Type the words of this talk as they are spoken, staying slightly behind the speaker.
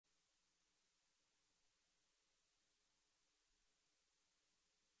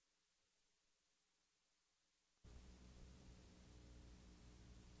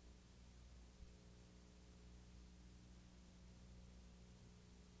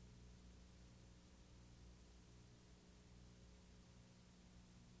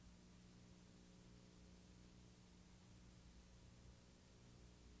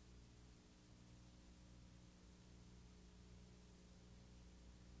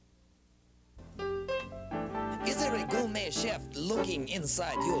gourmet chef looking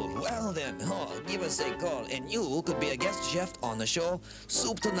inside you? Well then, give us a call and you could be a guest chef on the show,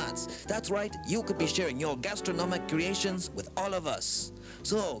 Soup to Nuts. That's right, you could be sharing your gastronomic creations with all of us.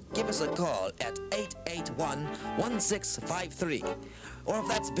 So give us a call at 881-1653. Or if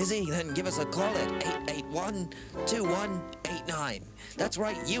that's busy, then give us a call at 881-2189. That's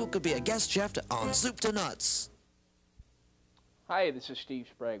right, you could be a guest chef on Soup to Nuts. Hi, this is Steve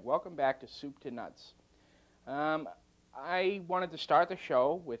Sprague. Welcome back to Soup to Nuts. I wanted to start the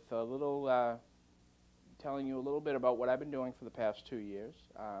show with a little, telling you a little bit about what I've been doing for the past 2 years.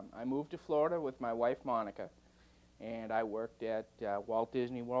 I moved to Florida with my wife, Monica, and I worked at Walt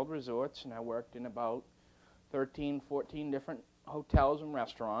Disney World Resorts, and I worked in about 13, 14 different hotels and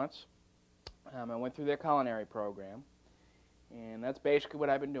restaurants. I went through their culinary program, and that's basically what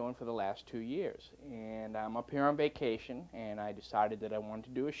I've been doing for the last 2 years. And I'm up here on vacation, and I decided that I wanted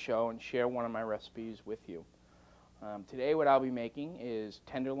to do a show and share one of my recipes with you. Today what I'll be making is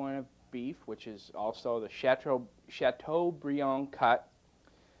tenderloin of beef, which is also the Chateaubriand cut.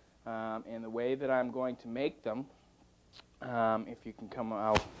 And the way that I'm going to make them, if you can come,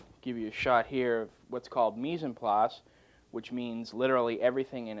 I'll give you a shot here of what's called mise en place, which means literally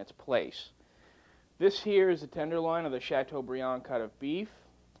everything in its place. This here is the tenderloin of the Chateaubriand cut of beef.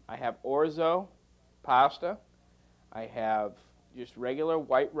 I have orzo pasta. I have just regular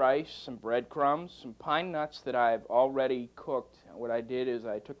white rice, some breadcrumbs, some pine nuts that I've already cooked. What I did is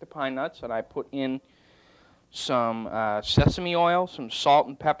I took the pine nuts and I put in some sesame oil, some salt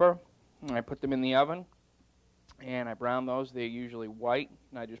and pepper, and I put them in the oven. And I brown those. They're usually white,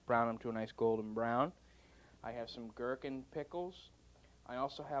 and I just brown them to a nice golden brown. I have some gherkin pickles. I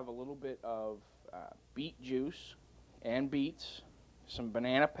also have a little bit of beet juice and beets, some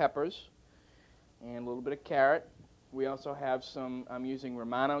banana peppers, and a little bit of carrot. We also have some, I'm using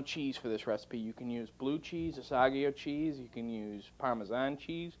Romano cheese for this recipe. You can use blue cheese, Assaggio cheese, you can use Parmesan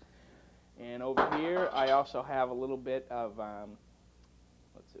cheese. And over here I also have a little bit of,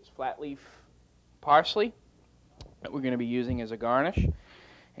 what's this, flat leaf parsley that we're going to be using as a garnish.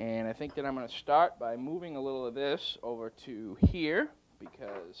 And I think that I'm going to start by moving a little of this over to here,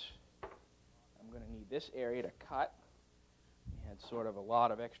 because I'm going to need this area to cut. I had sort of a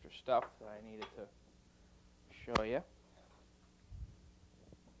lot of extra stuff that I needed to show you.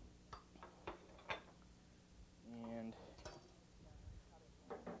 And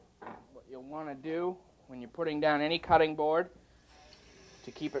what you'll want to do when you're putting down any cutting board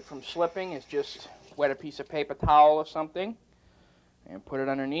to keep it from slipping is just wet a piece of paper towel or something and put it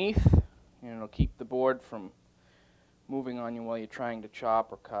underneath, and it'll keep the board from moving on you while you're trying to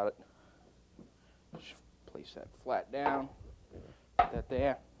chop or cut it. Just place that flat down, put that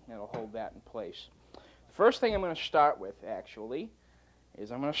there, and it'll hold that in place. The first thing I'm going to start with, actually,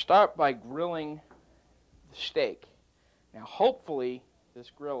 is I'm going to start by grilling the steak. Now, hopefully, this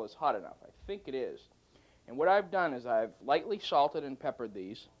grill is hot enough. I think it is. And what I've done is I've lightly salted and peppered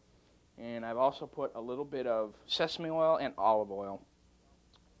these, and I've also put a little bit of sesame oil and olive oil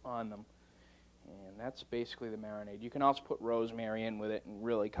on them. And that's basically the marinade. You can also put rosemary in with it and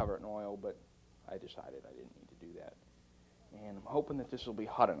really cover it in oil, but I decided I didn't need to do that. And I'm hoping that this will be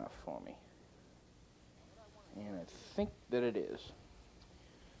hot enough for me. And I think that it is.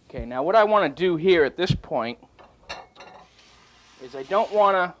 Okay, now what I want to do here at this point is I don't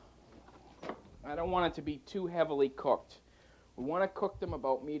want it to be too heavily cooked. We want to cook them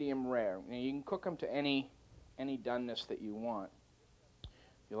about medium rare. Now, you can cook them to any doneness that you want.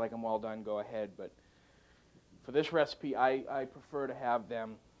 If you like them well done, go ahead. But for this recipe, I prefer to have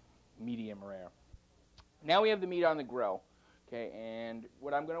them medium rare. Now we have the meat on the grill. Okay, and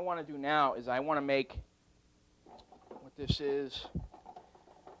what I'm going to want to do now is I want to make what this is.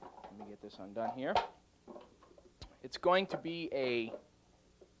 Let me get this undone here. It's going to be a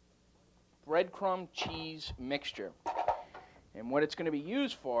breadcrumb cheese mixture. And what it's going to be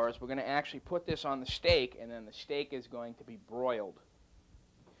used for is we're going to actually put this on the steak, and then the steak is going to be broiled.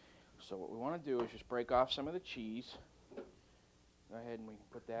 So what we want to do is just break off some of the cheese. Go ahead and we can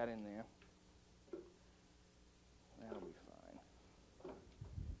put that in there. That'll be fine.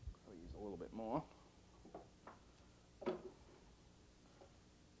 I'll use a little bit more. That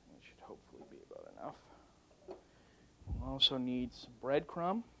should hopefully be about enough. We'll also need some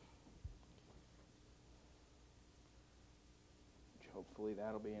breadcrumb. Hopefully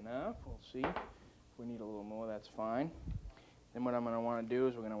that'll be enough. We'll see. If we need a little more, that's fine. Then what I'm going to want to do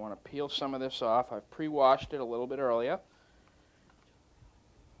is we're going to want to peel some of this off. I've pre-washed it a little bit earlier.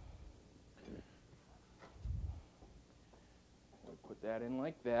 We'll put that in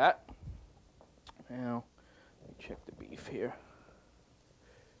like that. Now, let me check the beef here.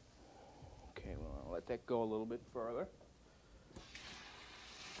 Okay, well, let that go a little bit further.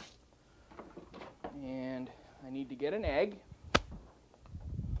 And I need to get an egg.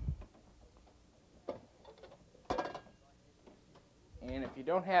 And if you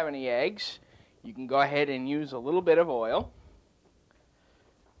don't have any eggs, you can go ahead and use a little bit of oil.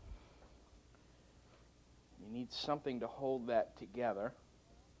 You need something to hold that together.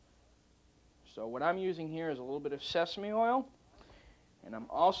 So what I'm using here is a little bit of sesame oil, and I'm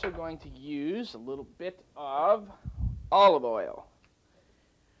also going to use a little bit of olive oil.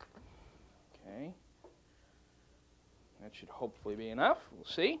 Okay, that should hopefully be enough. We'll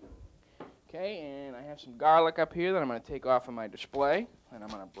see. Okay, and I have some garlic up here that I'm going to take off of my display, and I'm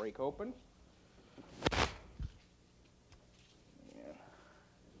going to break open. And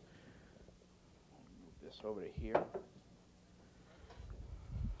move this over to here.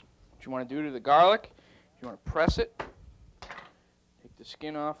 What you want to do to the garlic, you want to press it, take the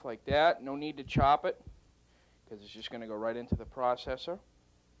skin off like that. No need to chop it, because it's just going to go right into the processor.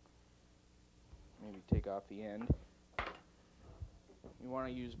 Maybe take off the end. You want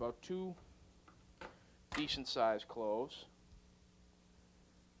to use about 2 decent-sized cloves.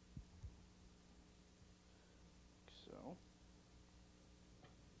 Like so.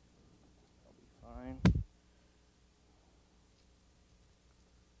 That'll be fine.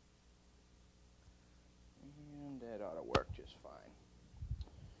 And that ought to work just fine.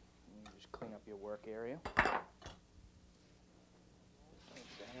 And you just clean up your work area. Take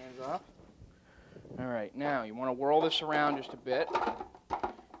the hands off. All right, now you want to whirl this around just a bit.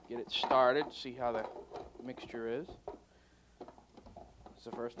 Get it started, see how the mixture is. It's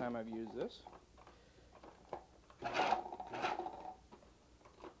the first time I've used this.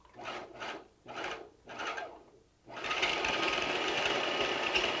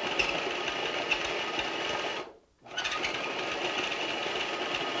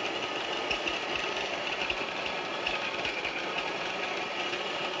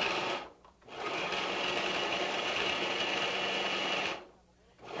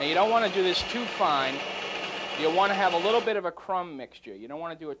 Now you don't want to do this too fine. You'll want to have a little bit of a crumb mixture. You don't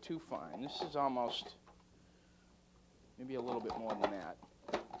want to do it too fine. This is almost maybe a little bit more than that.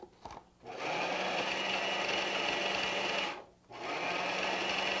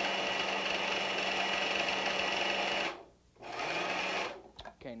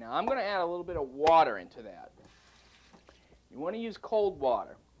 Okay, now I'm going to add a little bit of water into that. You want to use cold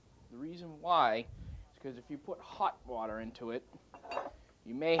water. The reason why is because if you put hot water into it,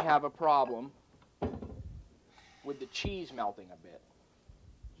 you may have a problem with the cheese melting a bit.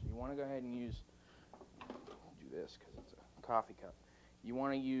 So you want to go ahead and use, do this because it's a coffee cup. You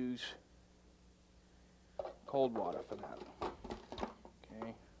want to use cold water for that.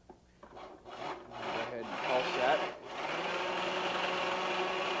 Okay. Go ahead and pulse that.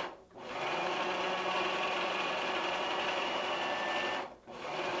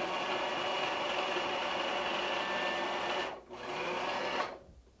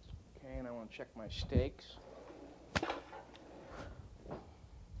 Check my steaks.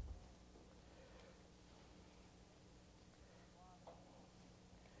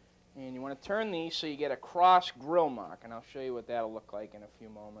 And you want to turn these so you get a cross grill mark, and I'll show you what that'll look like in a few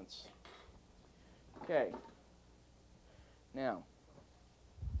moments. Okay. Now,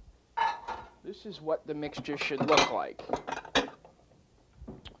 this is what the mixture should look like.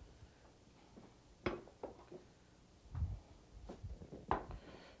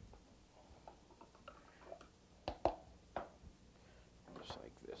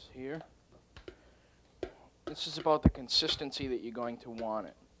 Here. This is about the consistency that you're going to want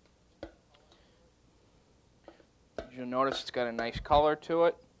it. As you'll notice it's got a nice color to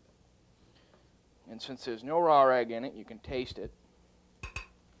it. And since there's no raw egg in it, you can taste it.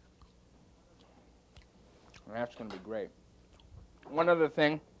 And that's going to be great. One other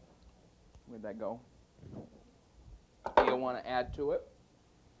thing, where'd that go? You'll want to add to it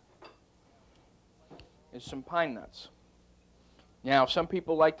is some pine nuts. Now, some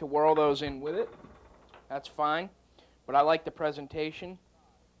people like to whirl those in with it. That's fine. But I like the presentation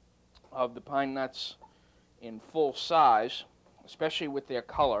of the pine nuts in full size, especially with their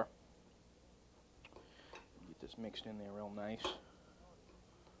color. Get this mixed in there real nice.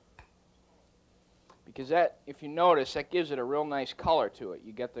 Because that, if you notice, that gives it a real nice color to it.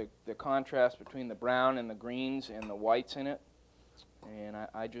 You get the contrast between the brown and the greens and the whites in it. And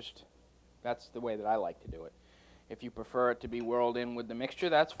I just, that's the way that I like to do it. If you prefer it to be whirled in with the mixture,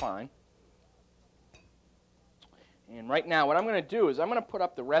 that's fine. And right now, what I'm going to do is I'm going to put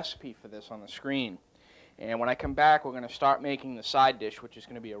up the recipe for this on the screen. And when I come back, we're going to start making the side dish, which is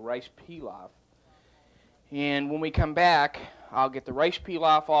going to be a rice pilaf. And when we come back, I'll get the rice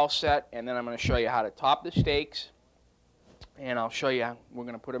pilaf all set, and then I'm going to show you how to top the steaks. And I'll show you, we're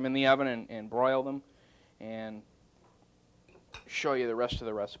going to put them in the oven and broil them, and show you the rest of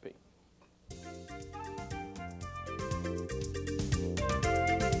the recipe.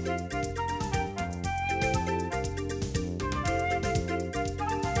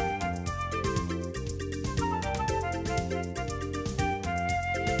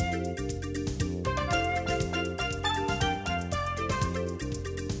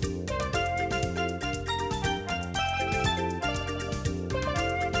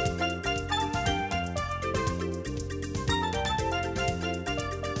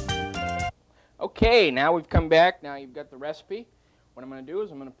 Okay, now we've come back. Now you've got the recipe. What I'm going to do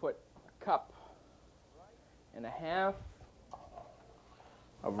is I'm going to put a cup and a half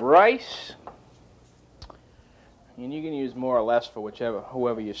of rice, and you can use more or less for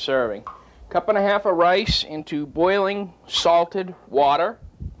whoever you're serving. Cup and a half of rice into boiling salted water.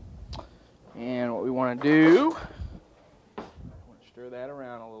 And what we want to do, I want to stir that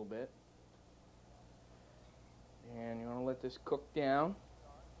around a little bit. And you want to let this cook down.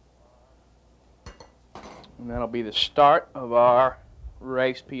 And that'll be the start of our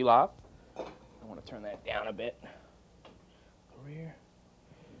rice pilaf. I want to turn that down a bit. Over here.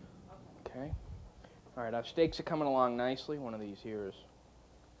 Okay. All right, our steaks are coming along nicely. One of these here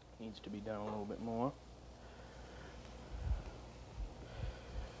needs to be done a little bit more.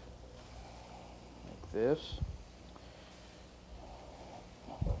 Like this.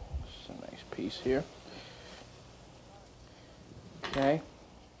 It's a nice piece here. Okay.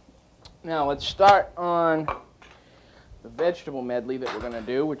 Now let's start on the vegetable medley that we're going to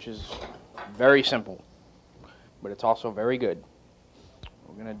do, which is very simple, but it's also very good.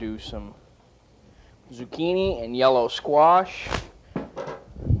 We're going to do some zucchini and yellow squash,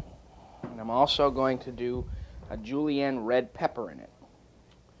 and I'm also going to do a julienne red pepper in it.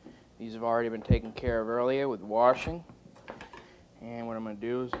 These have already been taken care of earlier with washing, and what I'm going to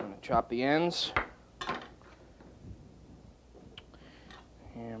do is I'm going to chop the ends.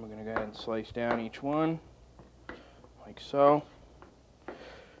 And we're going to go ahead and slice down each one, like so,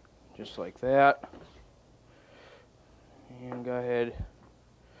 just like that. And go ahead,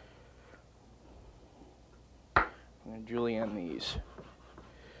 I'm going to julienne these.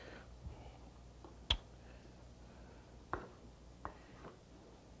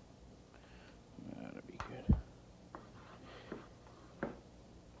 That'll be good.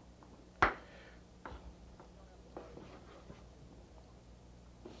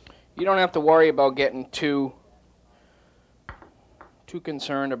 You don't have to worry about getting too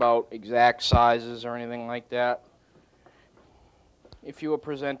concerned about exact sizes or anything like that. If you were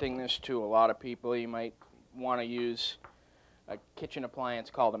presenting this to a lot of people, you might want to use a kitchen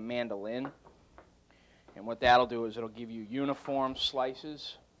appliance called a mandolin. And what that'll do is it'll give you uniform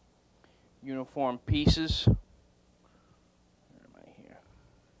slices, uniform pieces. Where am I here?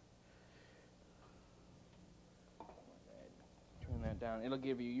 Turn that down. It'll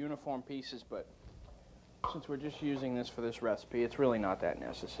give you uniform pieces, but since we're just using this for this recipe, it's really not that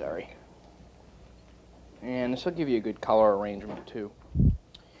necessary. And this will give you a good color arrangement too.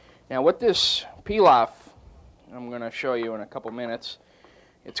 Now with this pilaf, I'm going to show you in a couple minutes,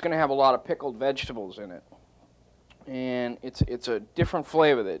 it's going to have a lot of pickled vegetables in it. And it's a different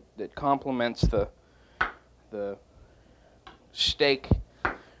flavor that complements the steak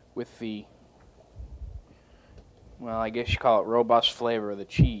with the, well, I guess you call it robust flavor of the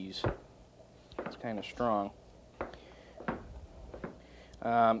cheese. It's kind of strong.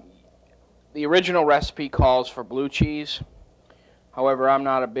 The original recipe calls for blue cheese. However, I'm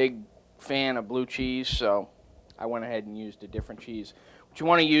not a big fan of blue cheese, so I went ahead and used a different cheese. What you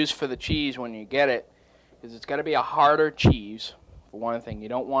want to use for the cheese when you get it is it's got to be a harder cheese, for one thing. You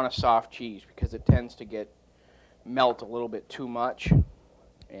don't want a soft cheese because it tends to melt a little bit too much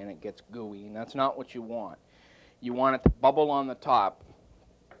and it gets gooey, and that's not what you want. You want it to bubble on the top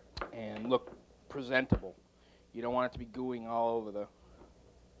and look presentable. You don't want it to be gooeying all over the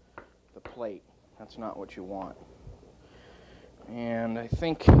plate. That's not what you want. And I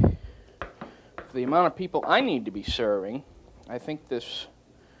think for the amount of people I need to be serving, I think this,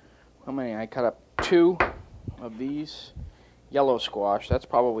 how many? I cut up 2 of these yellow squash. That's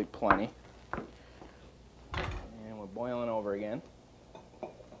probably plenty. And we're boiling over again.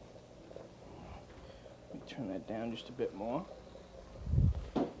 Let me turn that down just a bit more.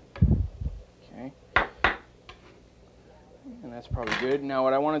 Okay. And that's probably good. Now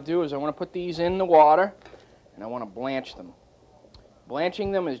what I want to do is I want to put these in the water and I want to blanch them.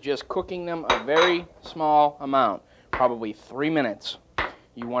 Blanching them is just cooking them a very small amount, probably 3 minutes.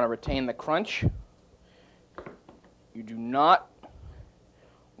 You want to retain the crunch You do not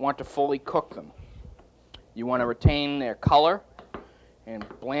want to fully cook them. You want to retain their color, and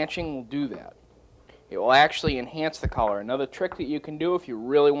blanching will do that. It will actually enhance the color. Another trick that you can do if you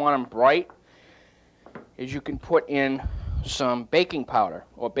really want them bright is you can put in some baking powder,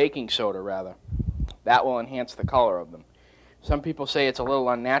 or baking soda rather. That will enhance the color of them. Some people say it's a little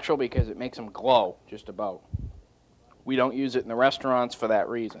unnatural because it makes them glow, just about. We don't use it in the restaurants for that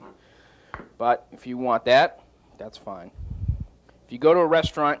reason. But if you want that, that's fine. If you go to a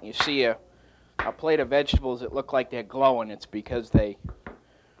restaurant and you see a plate of vegetables that look like they're glowing, it's because they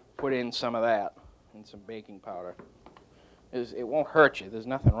put in some of that and some baking powder. It won't hurt you. There's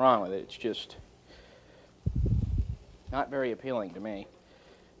nothing wrong with it. It's just not very appealing to me.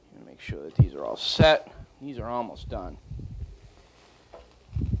 Make sure that these are all set. These are almost done.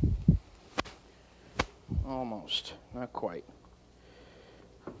 Almost. Not quite.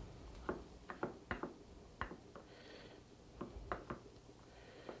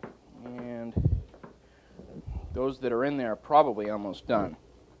 And those that are in there are probably almost done.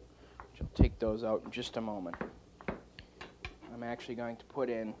 I'll take those out in just a moment. I'm actually going to put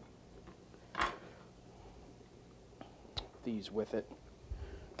in these with it.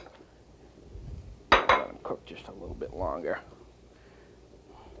 Let them cook just a little bit longer.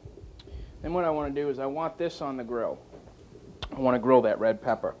 Then what I want to do is I want this on the grill. I want to grill that red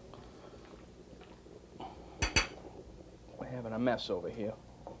pepper. We're having a mess over here.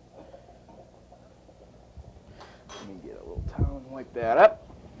 Let me get a little towel and wipe that up.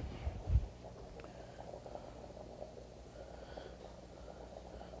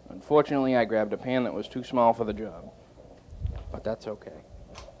 Unfortunately, I grabbed a pan that was too small for the job, but that's okay.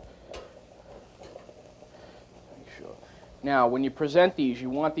 Make sure. Now, when you present these, you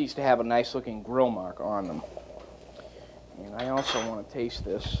want these to have a nice looking grill mark on them. And I also want to taste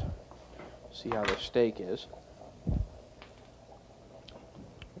this, see how the steak is.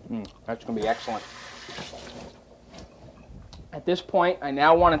 That's going to be excellent. At this point, I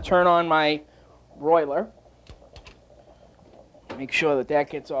now want to turn on my broiler. Make sure that that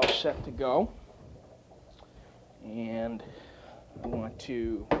gets all set to go. And I want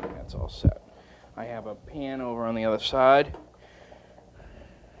to, that's all set. I have a pan over on the other side.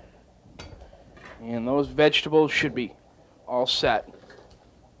 And those vegetables should be all set.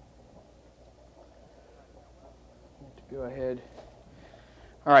 Go ahead.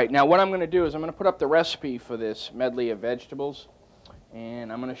 All right, now what I'm going to do is I'm going to put up the recipe for this medley of vegetables,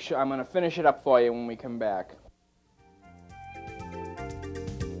 and I'm going to finish it up for you when we come back.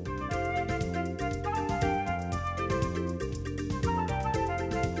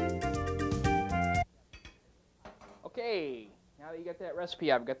 Okay, now that you got that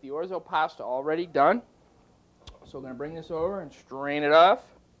recipe, I've got the orzo pasta already done. So I'm going to bring this over and strain it off.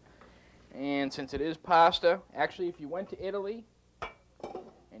 And since it is pasta, actually if you went to Italy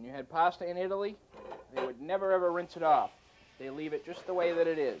and you had pasta in Italy, they would never ever rinse it off. They leave it just the way that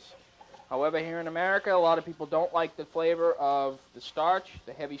it is. However, here in America, a lot of people don't like the flavor of the starch,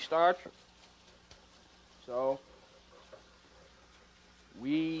 the heavy starch. So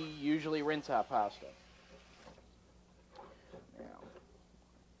we usually rinse our pasta. Now,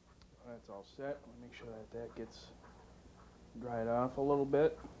 that's all set. Let me make sure that that gets dried off a little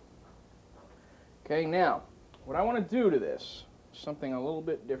bit. Okay, now, what I want to do to this is something a little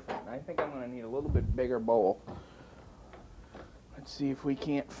bit different. I think I'm going to need a little bit bigger bowl. Let's see if we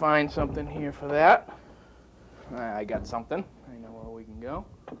can't find something here for that. I got something. I know where we can go.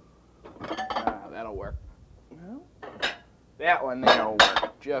 That'll work. Well, that one there will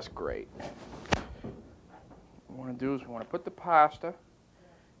work just great. What we want to do is we want to put the pasta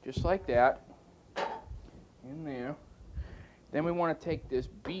just like that in there. Then we want to take this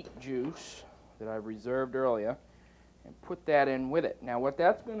beet juice that I reserved earlier and put that in with it. Now what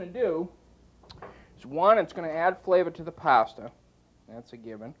that's going to do is, one, it's going to add flavor to the pasta. That's a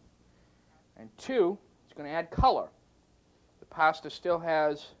given. And two, it's going to add color. The pasta still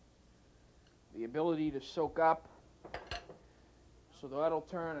has the ability to soak up, so that'll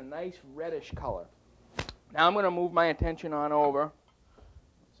turn a nice reddish color. Now I'm going to move my attention on over.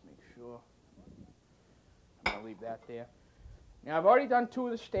 Let's make sure. I'm going to leave that there. Now I've already done two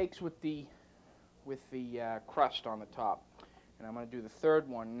of the steaks with the crust on the top, and I'm going to do the third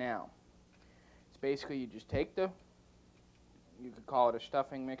one now. It's basically you just take you could call it a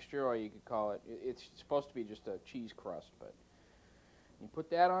stuffing mixture, or you could call it, it's supposed to be just a cheese crust, but you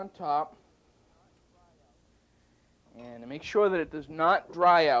put that on top, and to make sure that it does not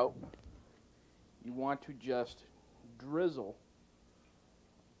dry out, you want to just drizzle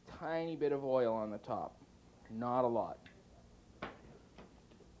a tiny bit of oil on the top, not a lot. And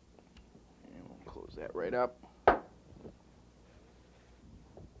we'll close that right up.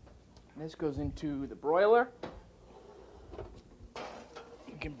 This goes into the broiler.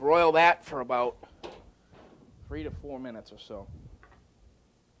 You can broil that for about 3 to 4 minutes or so.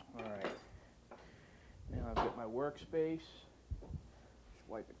 All right. Now I've got my workspace. Just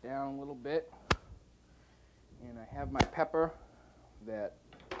wipe it down a little bit. And I have my pepper that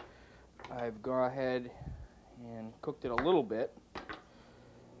I've gone ahead and cooked it a little bit.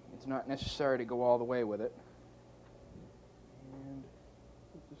 It's not necessary to go all the way with it. And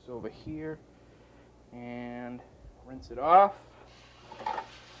put this over here and rinse it off.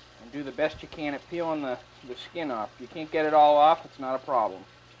 And do the best you can at peeling the skin off. If you can't get it all off, it's not a problem.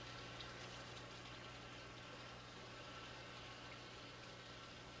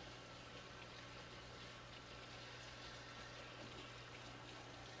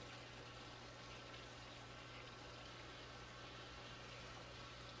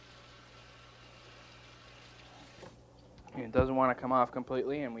 It doesn't want to come off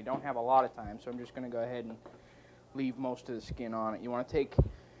completely, and we don't have a lot of time, so I'm just going to go ahead and leave most of the skin on it. You want to take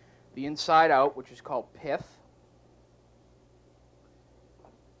the inside out, which is called pith.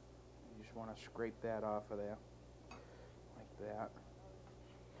 You just want to scrape that off of there, like that.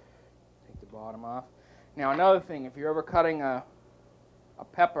 Take the bottom off. Now another thing, if you're ever cutting a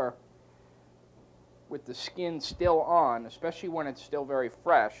pepper with the skin still on, especially when it's still very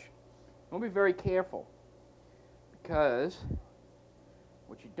fresh, you want to be very careful. Because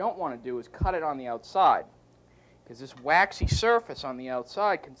what you don't want to do is cut it on the outside, because this waxy surface on the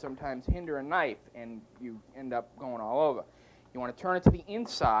outside can sometimes hinder a knife and you end up going all over. You want to turn it to the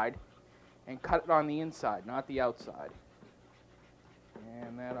inside and cut it on the inside, not the outside.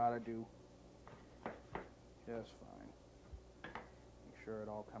 And that ought to do just fine. Make sure it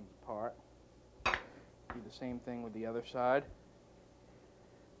all comes apart. Do the same thing with the other side.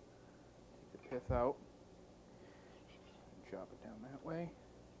 Take the pith out. Chop it down that way.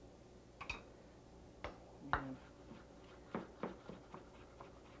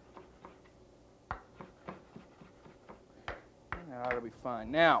 And that ought to be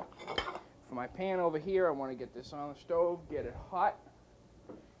fine. Now, for my pan over here, I want to get this on the stove, get it hot,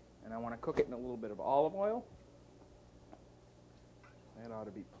 and I want to cook it in a little bit of olive oil. That ought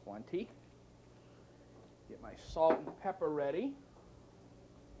to be plenty. Get my salt and pepper ready.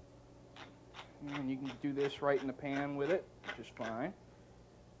 And you can do this right in the pan with it, which is fine.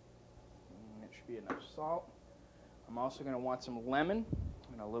 And it should be enough salt. I'm also going to want some lemon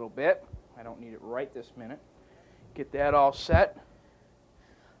in a little bit. I don't need it right this minute. Get that all set.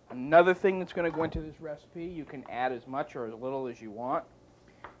 Another thing that's going to go into this recipe, you can add as much or as little as you want,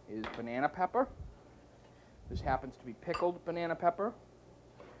 is banana pepper. This happens to be pickled banana pepper.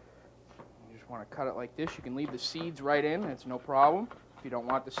 You just want to cut it like this. You can leave the seeds right in. It's no problem. If you don't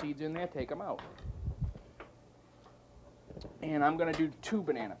want the seeds in there, take them out. And I'm going to do 2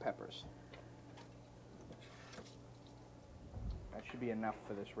 banana peppers. That should be enough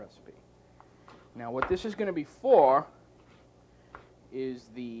for this recipe. Now what this is going to be for is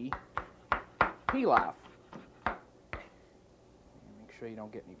the pilaf. Make sure you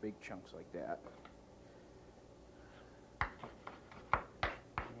don't get any big chunks like that.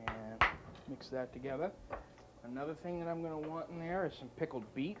 And mix that together. Another thing that I'm going to want in there is some pickled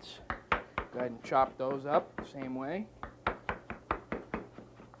beets. Go ahead and chop those up the same way.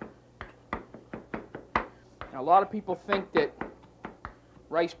 Now, a lot of people think that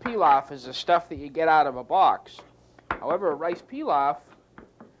rice pilaf is the stuff that you get out of a box. However, a rice pilaf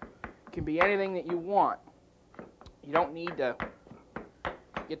can be anything that you want. You don't need to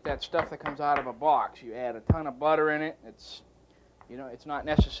get that stuff that comes out of a box. You add a ton of butter in it. It's not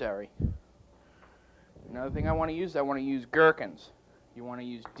necessary. Another thing I want to use gherkins. You want to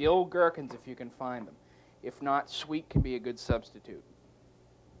use dill gherkins if you can find them. If not, sweet can be a good substitute.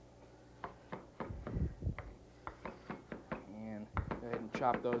 And go ahead and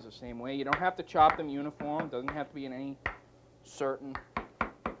chop those the same way. You don't have to chop them uniform. It doesn't have to be in any certain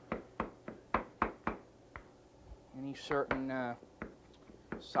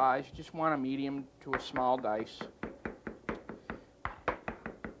size. You just want a medium to a small dice.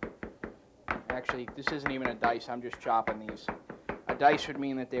 Actually, this isn't even a dice. I'm just chopping these. A dice would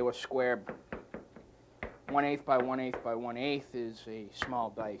mean that they were square. 1/8 by 1/8 by 1/8 is a small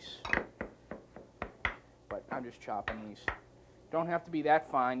dice. But I'm just chopping these. Don't have to be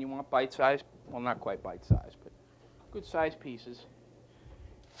that fine. You want bite-sized, well, not quite bite-sized, but good-sized pieces.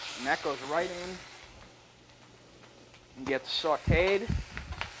 And that goes right in and gets sauteed.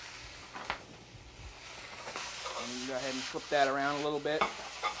 And you go ahead and flip that around a little bit.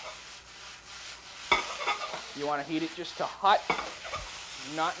 You want to heat it just to hot.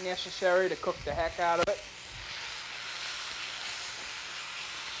 Not necessary to cook the heck out of it.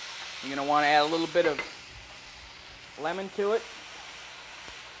 You're going to want to add a little bit of lemon to it.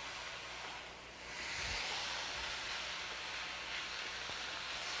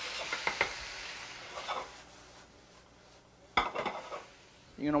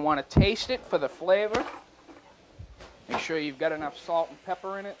 You're going to want to taste it for the flavor. Make sure you've got enough salt and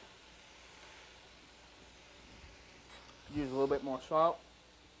pepper in it. Use a little bit more salt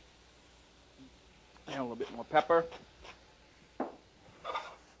and a little bit more pepper.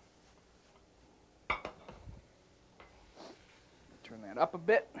 Turn that up a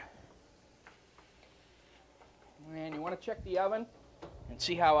bit. And you want to check the oven and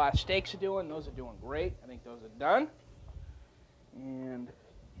see how our steaks are doing. Those are doing great. I think those are done. And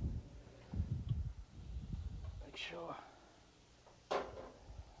make sure. Look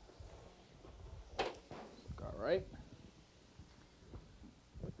all right.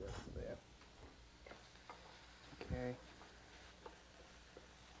 Put that there. Okay.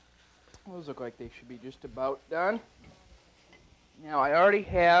 Those look like they should be just about done. Now I already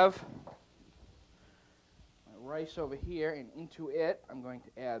have my rice over here, and into it I'm going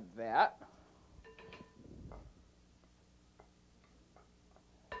to add that.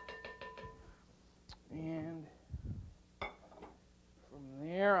 And from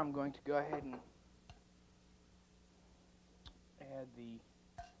there I'm going to go ahead and add the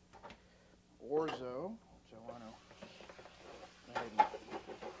orzo, which I want to go ahead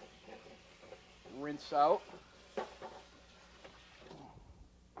and rinse out.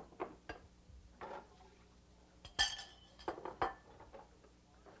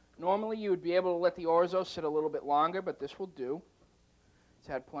 Normally you would be able to let the orzo sit a little bit longer, but this will do. It's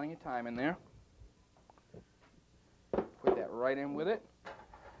had plenty of time in there. Put that right in with it.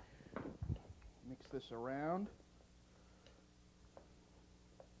 Mix this around.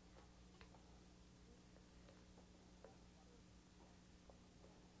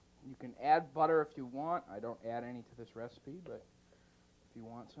 You can add butter if you want. I don't add any to this recipe, but if you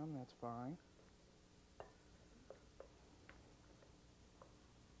want some, that's fine.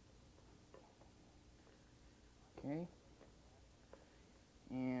 Okay.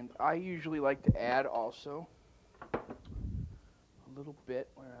 And I usually like to add also a little bit,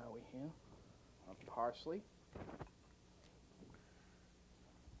 where are we here, of parsley.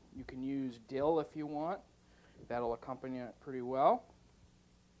 You can use dill if you want. That'll accompany it pretty well.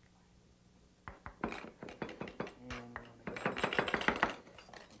 And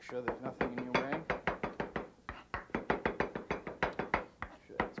make sure there's nothing in your way. Make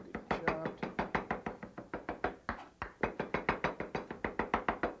sure that's good and chopped.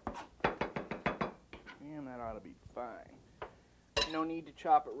 And that ought to be fine. No need to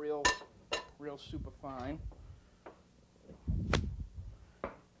chop it real super fine.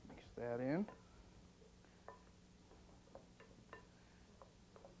 Mix that in.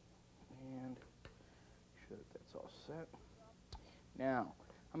 And make sure that that's all set. Now,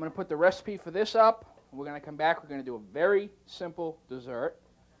 I'm going to put the recipe for this up. We're going to come back. We're going to do a very simple dessert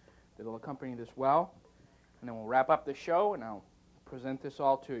that'll accompany this well. And then we'll wrap up the show, and I'll present this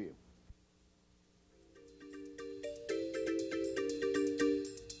all to you.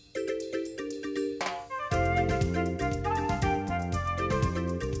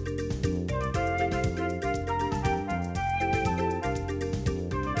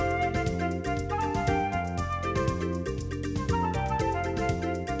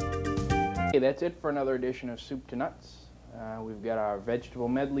 Okay, that's it for another edition of Soup to Nuts. We've got our vegetable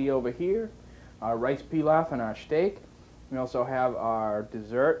medley over here, our rice pilaf and our steak. We also have our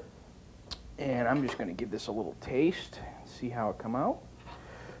dessert, and I'm just going to give this a little taste and see how it come out.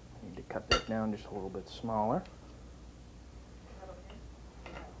 I need to cut that down just a little bit smaller.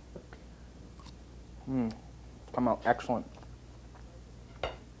 Come out excellent.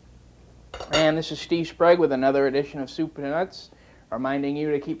 And this is Steve Sprague with another edition of Soup to Nuts, reminding you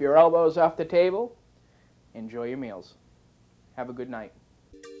to keep your elbows off the table. Enjoy your meals. Have a good night.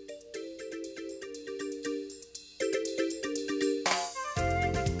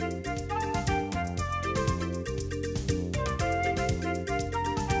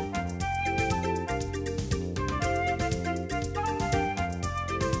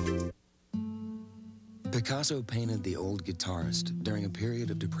 Picasso painted the old guitarist during a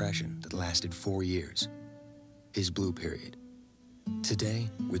period of depression that lasted 4 years, his blue period. Today,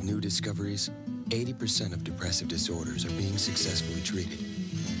 with new discoveries, 80% of depressive disorders are being successfully treated,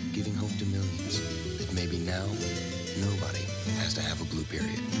 giving hope to millions that maybe now, nobody has to have a blue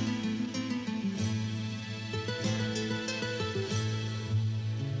period.